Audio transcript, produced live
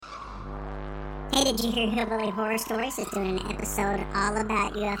Did you hear Hillbilly Horror Stories is doing an episode all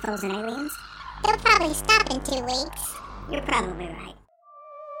about UFOs and aliens? They'll probably stop in 2 weeks. You're probably right.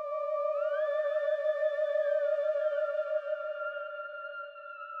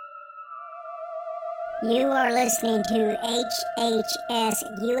 You are listening to HHS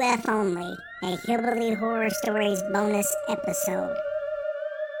UF Only, a Hillbilly Horror Stories bonus episode.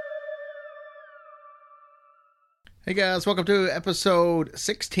 Hey guys, welcome to episode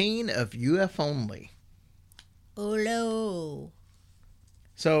 16 of UF Only. Hello.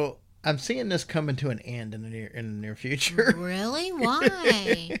 So, I'm seeing this coming to an end in the near future. Really?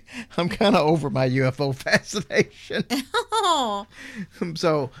 Why? I'm kind of over my UFO fascination. Oh.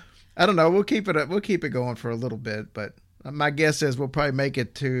 So, I don't know. We'll keep it going for a little bit, but my guess is we'll probably make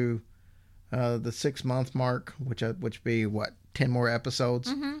it to the 6-month mark, which be what, 10 more episodes,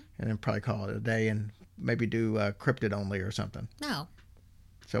 and then probably call it a day and maybe do cryptid only or something. No.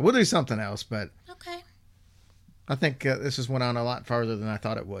 So we'll do something else, but Okay. I think this has went on a lot farther than I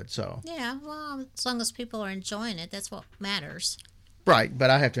thought it would. So Yeah, well, as long as people are enjoying it, that's what matters. right, but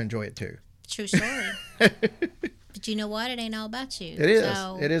I have to enjoy it too. True story. But you know what? It ain't all about you. It is.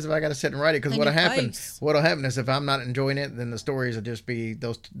 So, It is if I got to sit and write it, because In what'll your happen? face. What'll happen is if I'm not enjoying it, then the stories will just be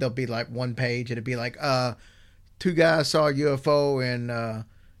those. They'll be like one page. It'll be like, 2 guys saw a UFO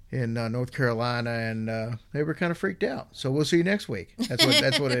in North Carolina, and they were kind of freaked out. So we'll see you next week. That's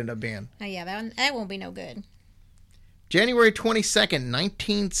what it ended up being. Oh, yeah, that won't be no good. January 22nd,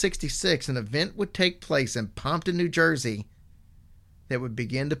 1966, an event would take place in Pompton, New Jersey, that would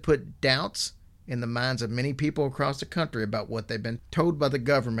begin to put doubts in the minds of many people across the country about what they've been told by the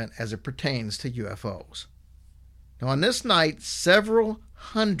government as it pertains to UFOs. Now, on this night, several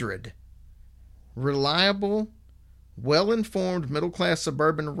hundred reliable, well-informed middle-class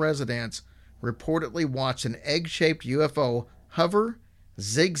suburban residents reportedly watched an egg-shaped UFO hover,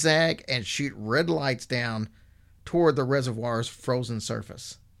 zigzag, and shoot red lights down toward the reservoir's frozen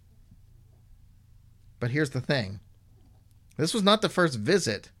surface. But here's the thing. This was not the first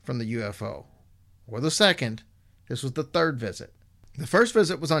visit from the UFO, or the second. This was the third visit. The first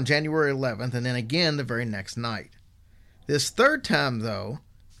visit was on January 11th, and then again the very next night. This third time, though,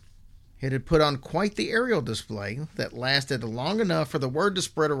 it had put on quite the aerial display that lasted long enough for the word to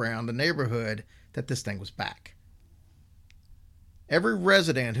spread around the neighborhood that this thing was back. Every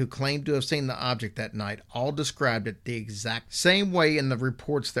resident who claimed to have seen the object that night all described it the exact same way in the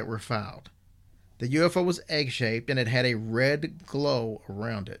reports that were filed. The UFO was egg-shaped, and it had a red glow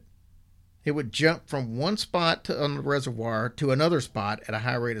around it. It would jump from one spot on the reservoir to another spot at a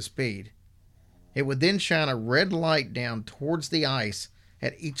high rate of speed. It would then shine a red light down towards the ice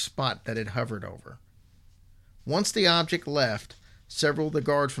at each spot that it hovered over. Once the object left, several of the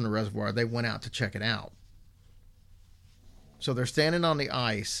guards from the reservoir, they went out to check it out. So they're standing on the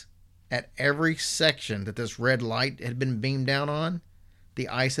ice at every section that this red light had been beamed down on. The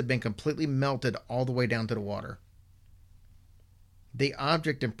ice had been completely melted all the way down to the water. The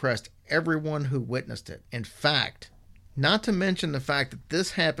object impressed everyone who witnessed it. In fact, not to mention the fact that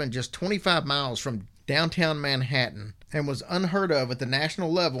this happened just 25 miles from downtown Manhattan and was unheard of at the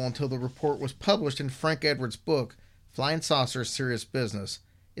national level until the report was published in Frank Edwards' book, Flying Saucers: Serious Business,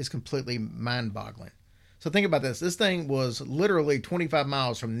 is completely mind-boggling. So think about this. This thing was literally 25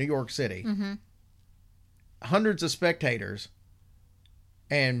 miles from New York City. Mm-hmm. Hundreds of spectators,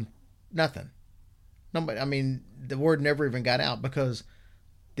 and nothing. Nobody. I mean, the word never even got out because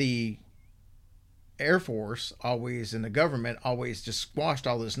the Air Force always and the government always just squashed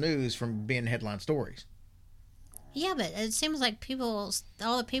all this news from being headline stories. Yeah, but it seems like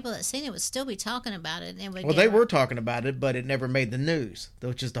all the people that seen it would still be talking about it. And Well, they were talking about it, but it never made the news,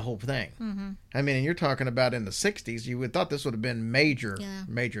 which is the whole thing. Mm-hmm. I mean, and you're talking about in the 60s, you would thought this would have been major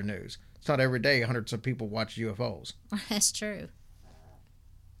news. It's not every day hundreds of people watch UFOs. That's true.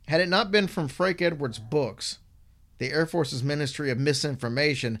 Had it not been from Frank Edwards' books, the Air Force's Ministry of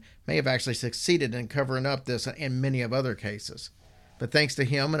Misinformation may have actually succeeded in covering up this in many of other cases. But thanks to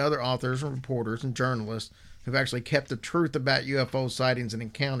him and other authors and reporters and journalists who've actually kept the truth about UFO sightings and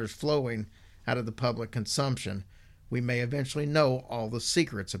encounters flowing out of the public consumption, we may eventually know all the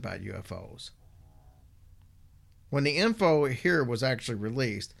secrets about UFOs. When the info here was actually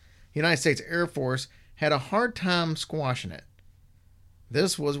released, the United States Air Force had a hard time squashing it.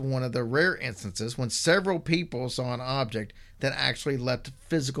 This was one of the rare instances when several people saw an object that actually left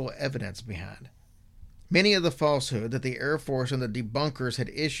physical evidence behind. Many of the falsehood that the Air Force and the debunkers had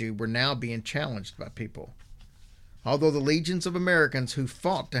issued were now being challenged by people. Although the legions of Americans who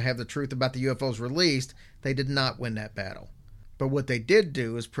fought to have the truth about the UFOs released, they did not win that battle. But what they did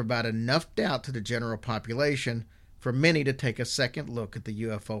do is provide enough doubt to the general population for many to take a second look at the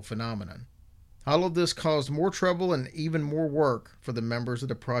UFO phenomenon. All of this caused more trouble and even more work for the members of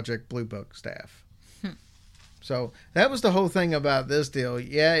the Project Blue Book staff. So that was the whole thing about this deal.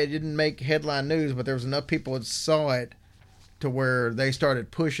 Yeah, it didn't make headline news, but there was enough people that saw it to where they started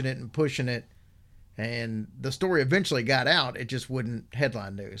pushing it, and the story eventually got out. It just wouldn't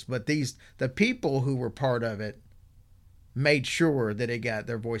headline news. But the people who were part of it made sure that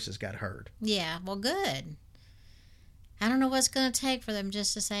their voices got heard. Yeah, well, good. I don't know what's going to take for them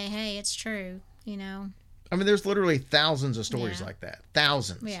just to say, hey, it's true, you know. I mean, there's literally thousands of stories like that.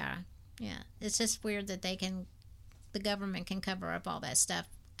 Thousands. Yeah. It's just weird that the government can cover up all that stuff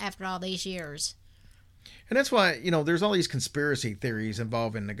after all these years. And that's why, there's all these conspiracy theories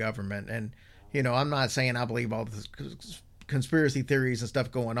involving the government. And, I'm not saying I believe all the conspiracy theories and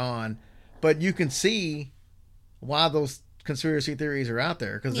stuff going on, but you can see why those conspiracy theories are out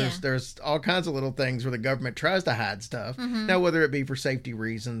there, because there's all kinds of little things where the government tries to hide stuff. Now, whether it be for safety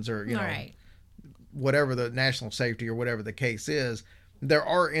reasons or, whatever the national safety or whatever the case is, there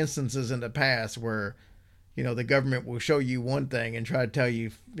are instances in the past where, the government will show you one thing and try to tell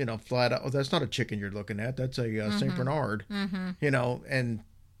you, flat out, oh, that's not a chicken you're looking at. That's a St. Bernard, and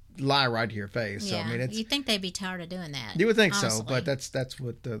lie right to your face. Yeah. So, I mean, you'd think they'd be tired of doing that. You would think honestly. so, but that's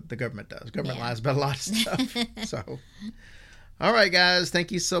what the government does. Government lies about a lot of stuff. So, all right, guys,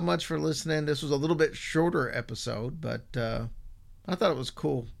 thank you so much for listening. This was a little bit shorter episode, but I thought it was a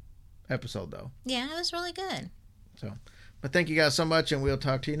cool episode, though. Yeah, it was really good. So, but thank you guys so much, and we'll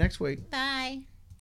talk to you next week. Bye.